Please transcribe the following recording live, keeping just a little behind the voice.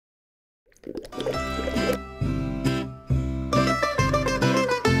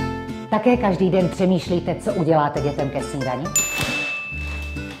Také každý den přemýšlíte, co uděláte dětem ke snídani?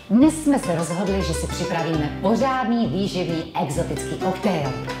 Dnes jsme se rozhodli, že si připravíme pořádný, výživný, exotický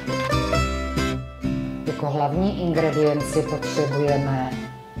koktejl. Jako hlavní ingredienci potřebujeme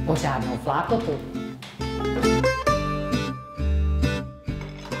pořádnou flákotu,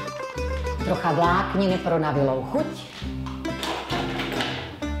 trocha vlákniny pro navilou chuť,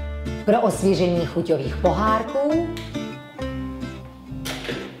 pro osvěžení chuťových pohárků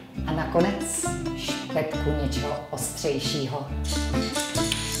a nakonec špetku něčeho ostřejšího.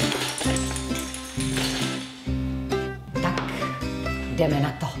 Tak, jdeme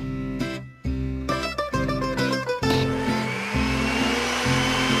na to.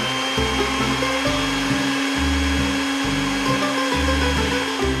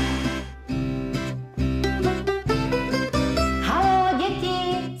 Haló,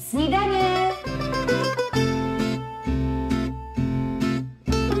 děti, snídaně!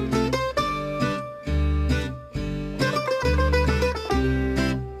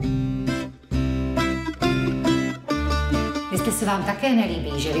 Jestli se vám také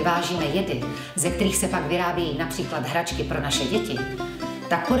nelíbí, že vyvážíme jedy, ze kterých se pak vyrábějí například hračky pro naše děti,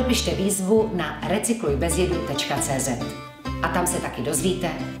 tak podepište výzvu na recyklujbezjedu.cz a tam se taky dozvíte,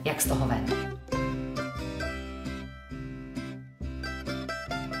 jak z toho ven.